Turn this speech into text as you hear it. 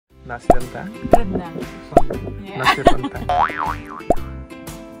Nasi rendang. Rendang. Yeah. Nasi rendang. Oh,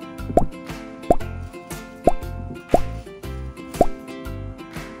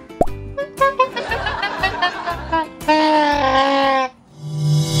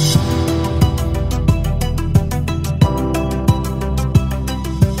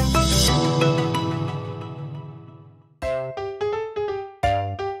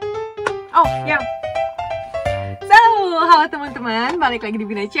 yeah. So, halo teman-teman, balik lagi di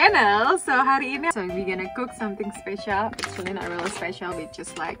Bina Channel. So, hari ini we're gonna cook something special. It's really not really special, but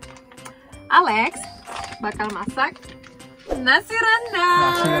just like Alex bakal masak nasi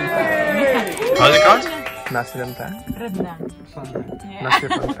rendang. How's it called? Nasi rendang. Rendang. Yeah. Nasi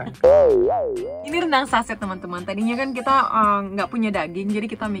rendang. Ini rendang saset teman-teman. Tadinya kan kita nggak punya daging, jadi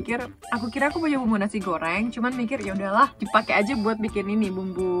kita mikir, aku kira aku punya bumbu nasi goreng, cuman mikir ya udahlah dipakai aja buat bikin ini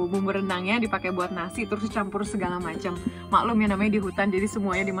bumbu rendangnya dipakai buat nasi, terus dicampur segala macam. Maklum ya namanya di hutan, jadi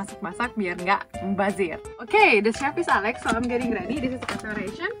semuanya dimasak-masak biar nggak membazir. Okay, the chef is Alex, so I'm getting ready. This is the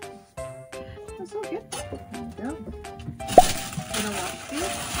preparation. Oh, so good. There you go. Gonna wash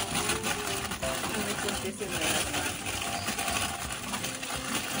this. And we put this in there.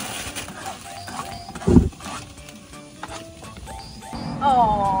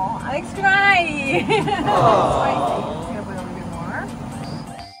 Oh, Alex cry! Oh. Spicy. Gonna put a little bit more.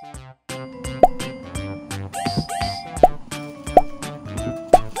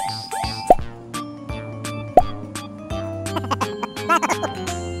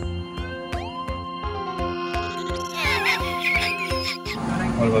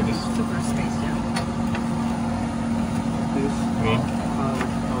 What about this? Super spaced out. This? Me?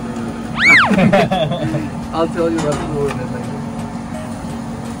 I'll tell you what to do in a minute.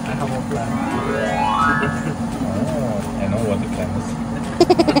 I have a plan. Oh, I know what the plan is.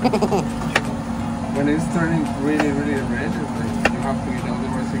 When it's turning really red, it's like you have to eat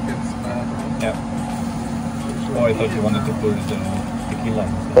otherwise it gets bad. Yeah. Oh, I thought you wanted to put the tequila.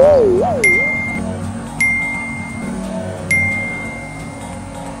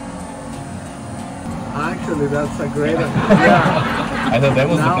 Actually, that's a great idea. I thought that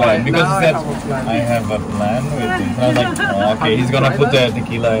was the Now plan I- because now he I said have a plan. I have a plan with this. And I was like, oh, okay, Have he's you gonna tried put the that?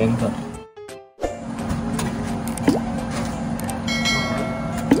 tequila in.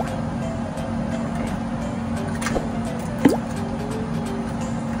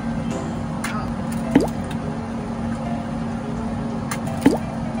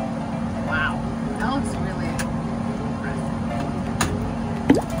 Wow, that looks really impressive.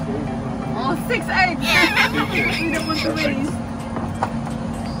 Oh, 6 eggs! We don't want to waste.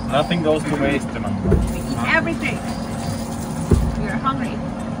 Nothing goes to waste, man. We eat everything. We are hungry.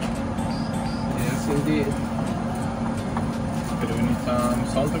 Yes, indeed. Okay, do we need some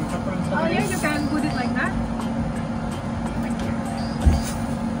salt and pepper? And Oh yeah, you can put it like that.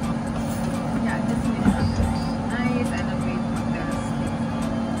 Yeah, just make it nice and then we put this.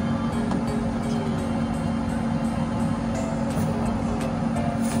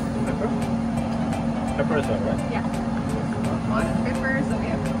 Pepper? Pepper is all right. Yeah. Pepper, so we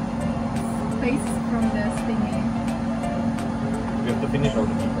have space from the stingy. We have to finish all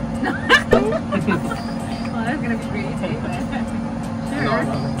the pepper. Well, that's gonna be pretty tasty. Sure.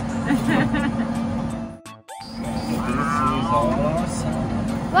 No, no. This is awesome.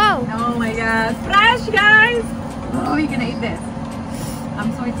 Wow! Oh my god, fresh guys! Oh, we're gonna eat this.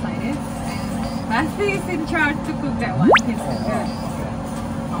 I'm so excited. Basti is in charge to cook that one. He's so good.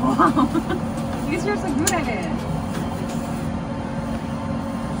 Oh wow. Because you're so good at it.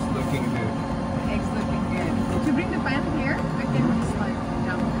 It's looking good. Eggs looking good. Did you bring the pan here? I can just like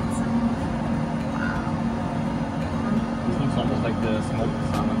dump it some. Wow. This looks almost like the smoked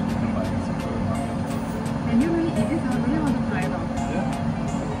salmon you can buy in the supermarket. Can you really eat this? I really want to try though.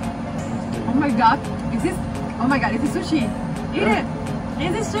 Yeah. Oh my god. Is this? Oh my god, is this sushi? Eat it!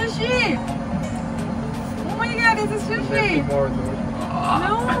 Is this sushi? Oh my god, is this There's sushi? more to it.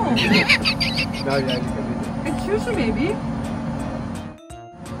 No! No, yeah, you can eat it. It's sushi, baby.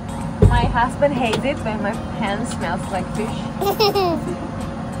 My husband hates it when my hand smells like fish.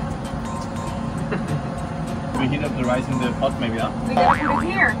 We heat up the rice in the pot maybe, huh? We gotta put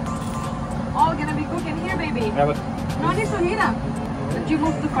it here. All gonna be cooking here, baby. Yeah, but No need to heat up. But you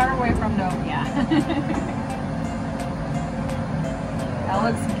move too far away from the yeah. That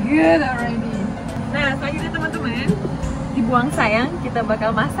looks good already. Nah, selanjutnya teman-teman, dibuang sayang, kita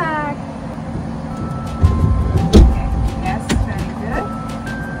bakal masak. Okay, yes, very good.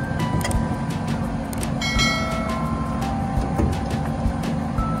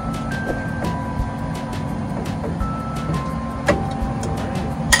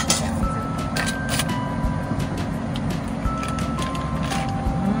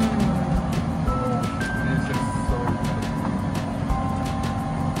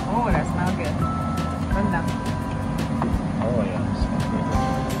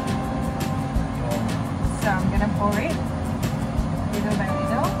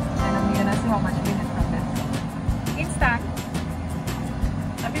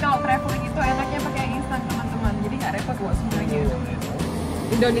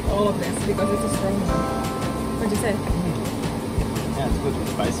 don't need all of this because it's a strong one. What'd you say? Yeah, it's good. It's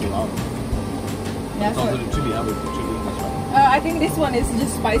spicy and out. Yeah, It's also the chili, with the chili as well. I think this one is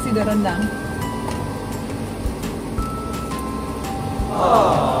just spicy, the rendang.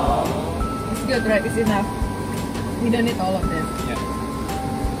 It's good, right? It's enough. We don't need all of this. Yeah.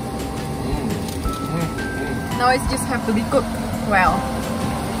 Now it just have to be cooked well.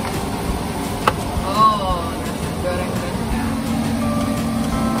 Oh, nasi goreng rendang.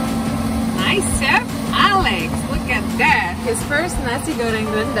 Nice, Chef Alex. Look at that. His first nasi goreng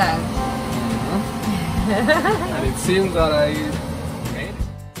rendang. And it seems that I made it.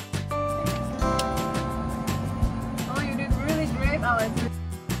 Oh, you did really great, Alex.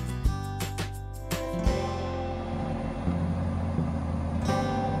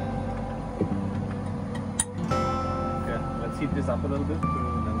 Okay, let's heat this up a little bit to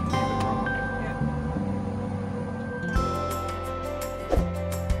then keep it warm.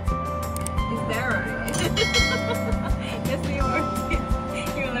 Is that right? Yes, you were.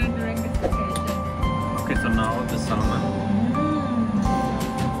 You learned during this vacation. Okay, so now the salmon.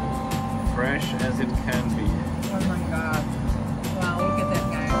 Fresh as it can be. Oh my god. Wow, look at that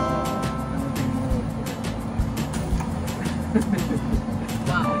guy.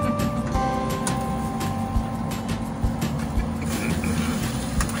 Wow.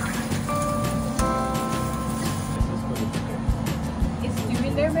 This is good, it's okay. Is stew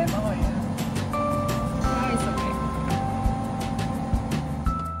in there, babe? Oh yeah. Yeah, it's okay.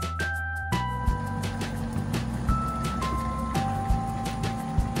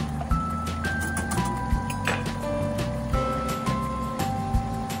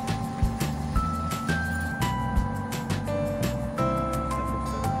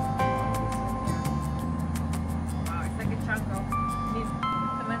 Wow, it's like a chunk of meat.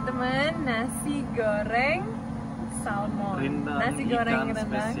 Teman-teman, nasi goreng salmon. Rendang Nasi goreng ikan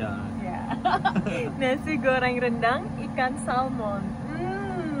rendang. spesial. Ya. Nasi goreng rendang ikan salmon.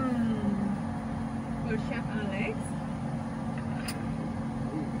 Your chef Alex.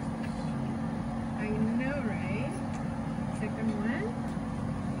 I know, right? Second one.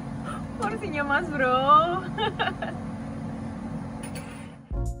 Porsinya Mas Bro.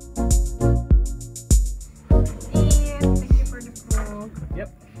 Ian, thank you for the cook. Yep.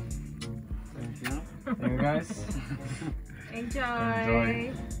 Thank you. Thank you guys. Enjoy.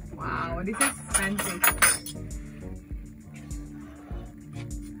 Enjoy. Wow, this is fancy.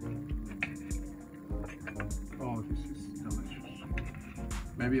 Oh, this is delicious.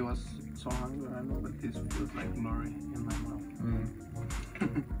 Maybe it was so hungry, I don't know, but this feels like glory in my mouth.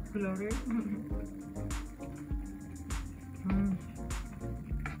 Glory.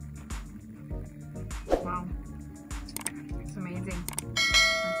 Wow, it's amazing.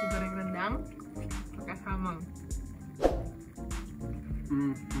 Nasi goreng rendang pakai salmon.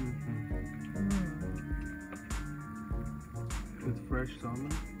 With fresh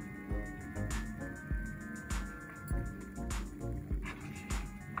salmon.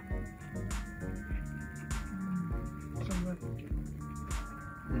 So good.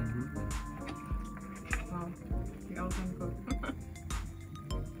 Wow, we all can cook.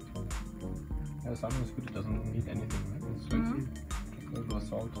 Yeah, salmon is good. It doesn't need anything, right? It's just a little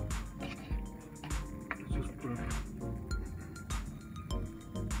salt. It's just perfect.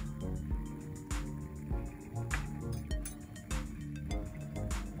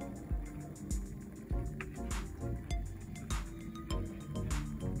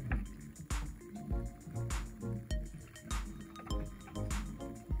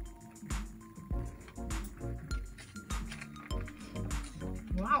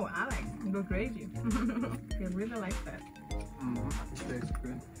 Wow, Alex, you go crazy. You really like that. It tastes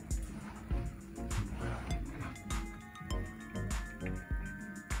good.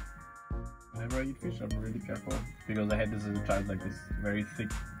 Whenever I eat fish, I'm really careful because I had this as a child, like this very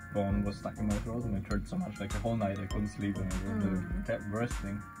thick bone was stuck in my throat and it hurt so much, like the whole night I couldn't sleep and it was the worst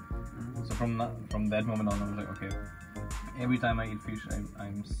thing. So from that moment on, I was like, okay, every time I eat fish,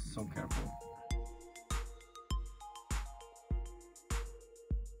 I'm so careful.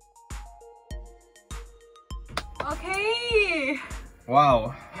 Okay.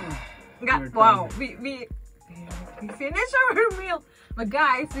 Wow. Wow. We finished our meal. But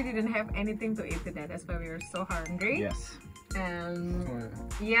guys, we didn't have anything to eat today. That's why we were so hungry. Yes. And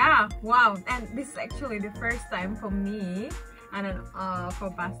yeah, wow. And this is actually the first time for me and then for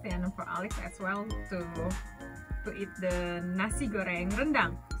Bastian and for Alex as well to eat the nasi goreng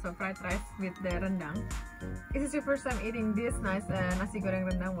rendang. So fried rice with the rendang. Is this your first time eating this nice nasi goreng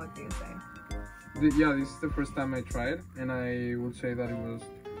rendang? What do you say? Yeah, this is the first time I tried, and I would say that it was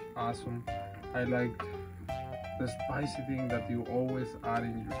awesome. I liked the spicy thing that you always add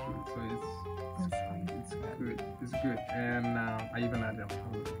in your food. So it's good. It's good. And I even add a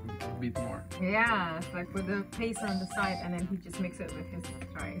bit more. Yeah, it's like with the paste on the side, and then he just mix it with his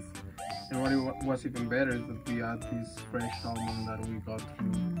rice. And what was even better is that we add this fresh salmon that we got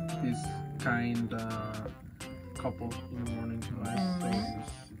from this kind couple in the morning, right? So it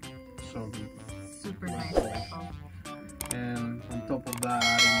was so good. Super nice. And on top of that,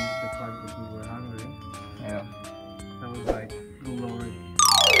 adding the fact that we were hungry, Yeah. that was like glory.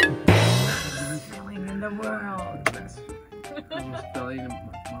 Feeling in the world. Best feeling. I was telling in my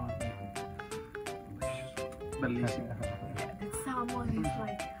mouth, delicious. Yeah, the salmon is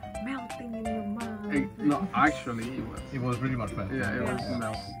like melting in your mouth. No, actually, It was pretty much better. it was Yeah.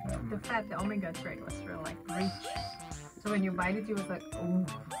 melting. The fat, the omega-3 was really like rich. So when you bite it, you was like, oh,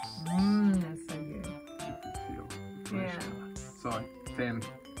 that's so good. You could feel Yeah. fresh. So 10,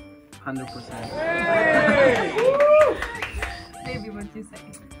 100%. Baby, what you say?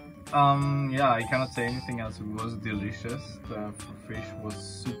 Yeah, I cannot say anything else. It was delicious. The fish was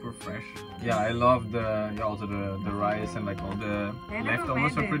super fresh. Yeah, I love also the rice and like all the I never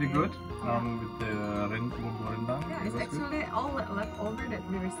leftovers made are pretty it, good. yeah. With the bumbu rendang. Yeah, it it's was good. actually all leftover that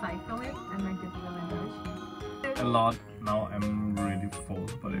we recycle it and make it really delicious. A lot. Now I'm really full,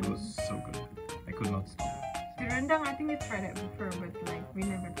 but it was so good. I could not stop. The rendang, I think you tried it before, but like we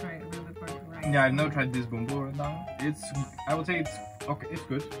never tried it really for the rice. Yeah, I've never tried this bumbu rendang. I would say it's okay. It's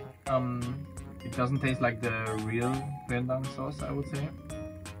good. It doesn't taste like the real rendang sauce, I would say,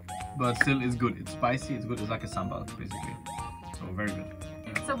 but still it's good. It's spicy. It's good. It's like a sambal basically. So very good.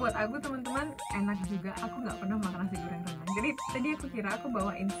 So buat aku teman-teman enak juga. Aku nggak pernah makan nasi goreng rendang. Jadi tadi aku kira aku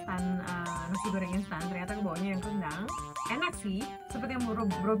bawa instan nasi goreng instan. Ternyata aku bawanya yang rendang. Enak sih. Seperti yang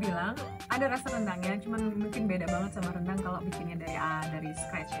bro bilang, ada rasa rendangnya. Cuman mungkin beda banget sama rendang kalau bikinnya dari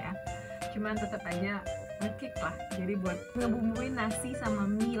scratch ya. Cuman tetap aja ngekick lah. Jadi buat ngebumbuin nasi sama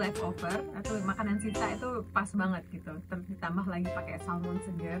mie leftover atau makanan sisa itu pas banget gitu. Ditambah lagi pakai salmon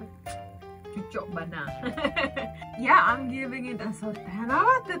segar. Cucok bana. Yeah, I'm giving it a 10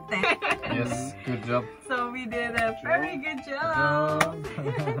 out of 10. Yes, good job. So we did a very good job.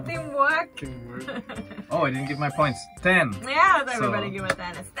 Teamwork. Oh, I didn't give my points. 10. Yeah, So- everybody give it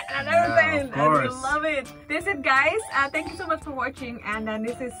 10. It's 10 out of Yeah, 10. of And we course. love it. That's it, guys. Thank you so much for watching. And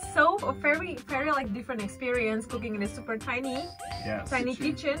this is a very like different experience cooking in a super tiny Yes.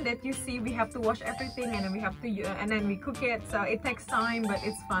 kitchen that you see. We have to wash everything and then we have to and then we cook it. So it takes time, but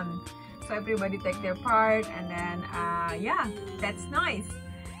it's fun. So everybody take their part, and then yeah, that's nice.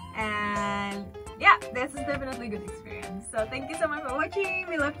 And yeah, this is definitely a good experience. So thank you so much for watching.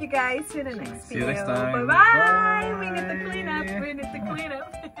 We love you guys. See you in the next See you video. next time. Bye bye. We need to Bye. clean up. We need to clean up.